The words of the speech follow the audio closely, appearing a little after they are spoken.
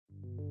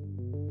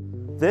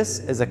This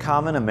is a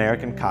common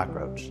American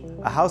cockroach,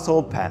 a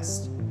household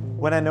pest.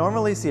 When I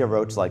normally see a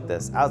roach like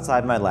this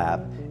outside my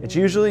lab, it's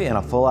usually in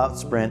a full-out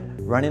sprint,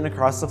 running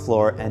across the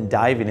floor and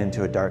diving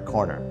into a dark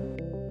corner.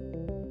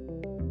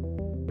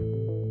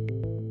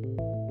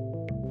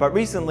 But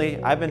recently,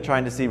 I've been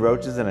trying to see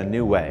roaches in a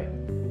new way.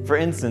 For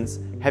instance,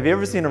 have you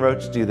ever seen a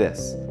roach do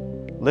this?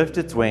 Lift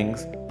its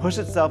wings, push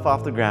itself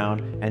off the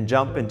ground, and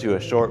jump into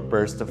a short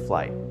burst of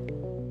flight.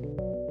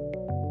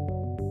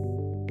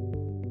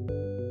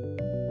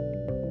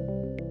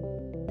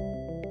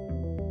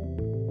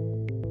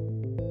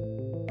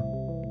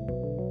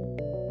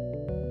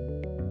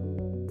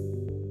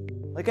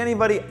 Like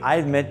anybody, I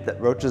admit that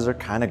roaches are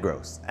kind of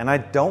gross, and I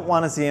don't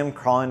want to see them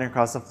crawling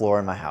across the floor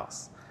in my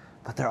house.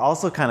 But they're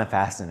also kind of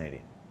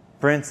fascinating.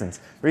 For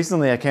instance,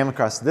 recently I came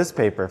across this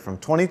paper from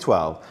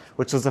 2012,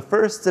 which was the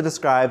first to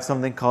describe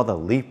something called a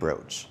leap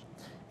roach.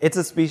 It's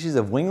a species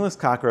of wingless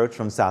cockroach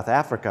from South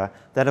Africa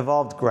that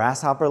evolved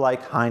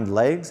grasshopper-like hind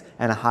legs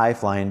and a high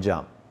flying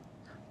jump.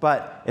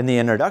 But in the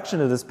introduction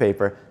to this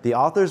paper, the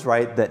authors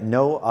write that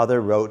no other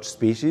roach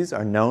species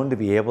are known to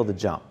be able to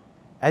jump.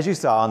 As you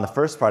saw in the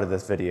first part of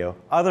this video,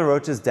 other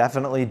roaches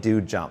definitely do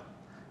jump.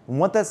 And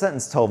what that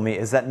sentence told me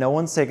is that no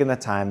one's taken the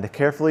time to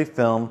carefully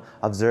film,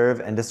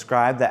 observe, and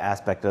describe that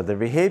aspect of their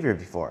behavior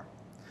before.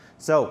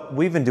 So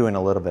we've been doing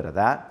a little bit of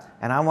that,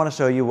 and I want to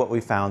show you what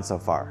we found so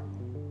far.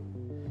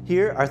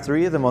 Here are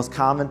three of the most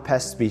common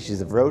pest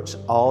species of roach,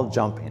 all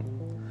jumping.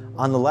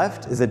 On the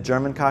left is a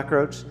German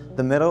cockroach,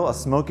 the middle a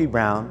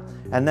Smokybrown,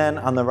 and then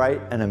on the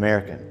right an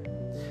American.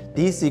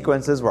 These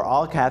sequences were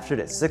all captured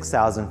at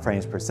 6,000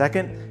 frames per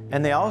second,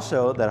 and they all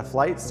show that a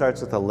flight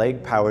starts with a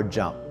leg-powered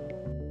jump.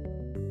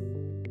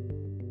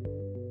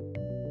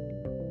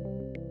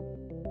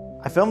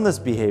 I filmed this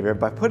behavior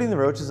by putting the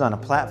roaches on a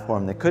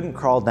platform they couldn't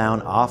crawl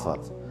down off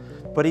of.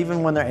 But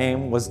even when their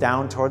aim was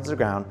down towards the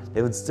ground,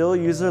 they would still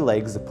use their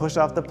legs to push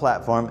off the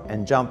platform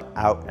and jump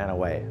out and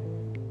away.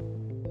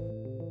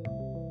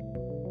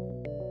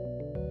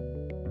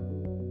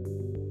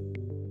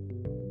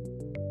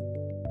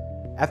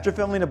 After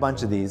filming a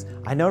bunch of these,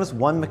 I noticed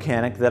one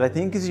mechanic that I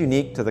think is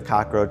unique to the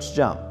cockroach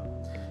jump.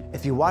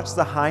 If you watch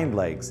the hind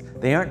legs,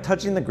 they aren't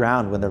touching the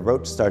ground when the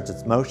roach starts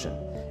its motion.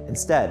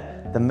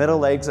 Instead, the middle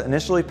legs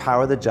initially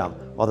power the jump,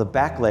 while the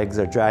back legs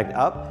are dragged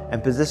up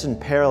and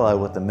positioned parallel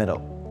with the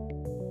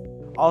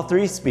middle. All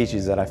three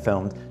species that I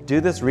filmed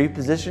do this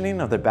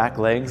repositioning of their back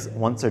legs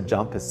once their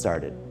jump has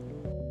started.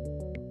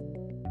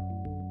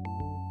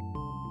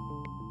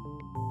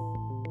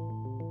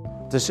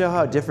 To show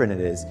how different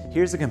it is,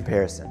 here's a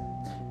comparison.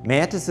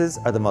 Mantises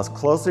are the most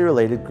closely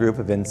related group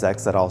of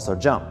insects that also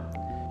jump.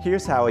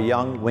 Here's how a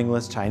young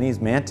wingless Chinese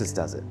mantis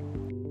does it.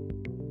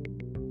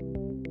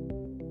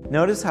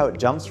 Notice how it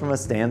jumps from a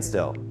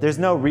standstill. There's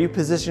no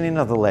repositioning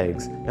of the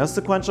legs, no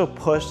sequential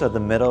push of the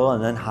middle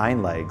and then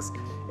hind legs.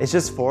 It's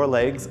just four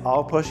legs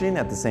all pushing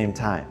at the same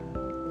time.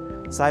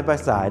 Side by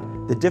side,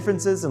 the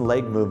differences in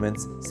leg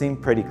movements seem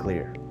pretty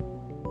clear.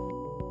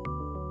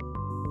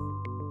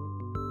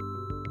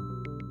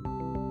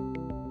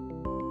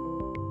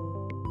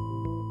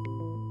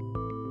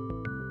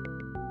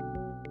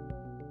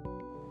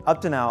 Up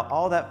to now,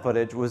 all that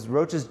footage was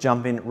roaches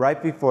jumping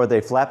right before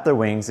they flap their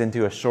wings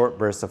into a short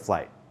burst of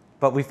flight.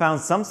 But we found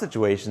some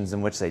situations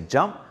in which they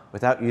jump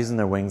without using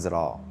their wings at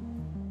all.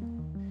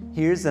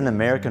 Here's an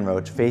American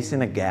roach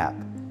facing a gap.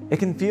 It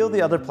can feel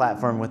the other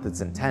platform with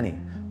its antennae,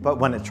 but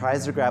when it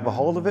tries to grab a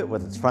hold of it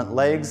with its front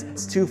legs,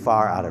 it's too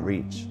far out of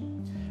reach.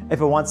 If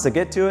it wants to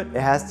get to it,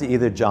 it has to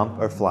either jump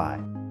or fly.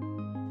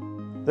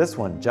 This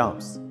one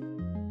jumps,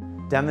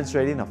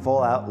 demonstrating a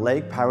full-out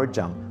leg-powered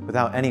jump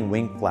without any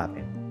wing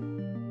flapping.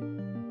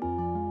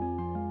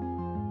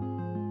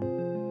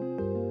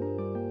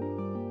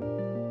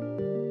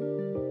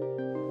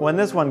 When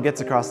this one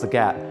gets across the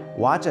gap,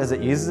 watch as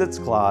it uses its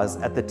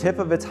claws at the tip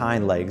of its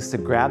hind legs to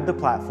grab the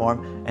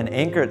platform and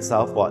anchor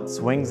itself while it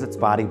swings its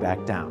body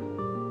back down.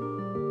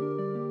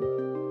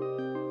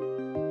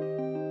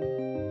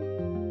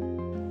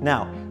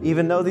 Now,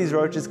 even though these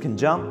roaches can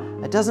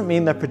jump, that doesn't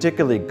mean they're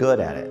particularly good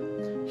at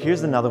it.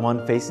 Here's another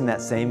one facing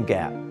that same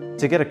gap.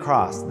 To get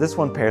across, this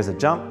one pairs a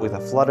jump with a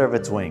flutter of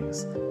its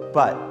wings.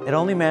 But it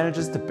only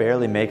manages to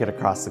barely make it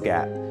across the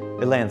gap.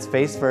 It lands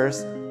face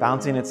first,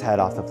 bouncing its head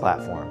off the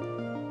platform.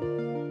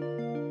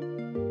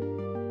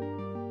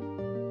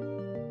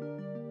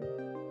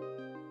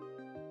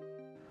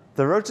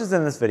 The roaches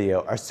in this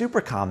video are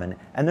super common,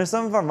 and they're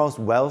some of our most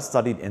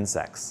well-studied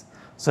insects.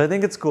 So I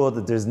think it's cool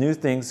that there's new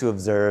things to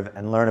observe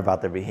and learn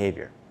about their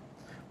behavior.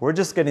 We're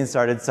just getting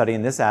started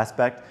studying this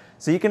aspect,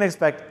 so you can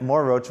expect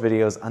more roach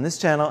videos on this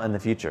channel in the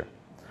future.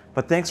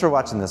 But thanks for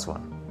watching this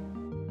one.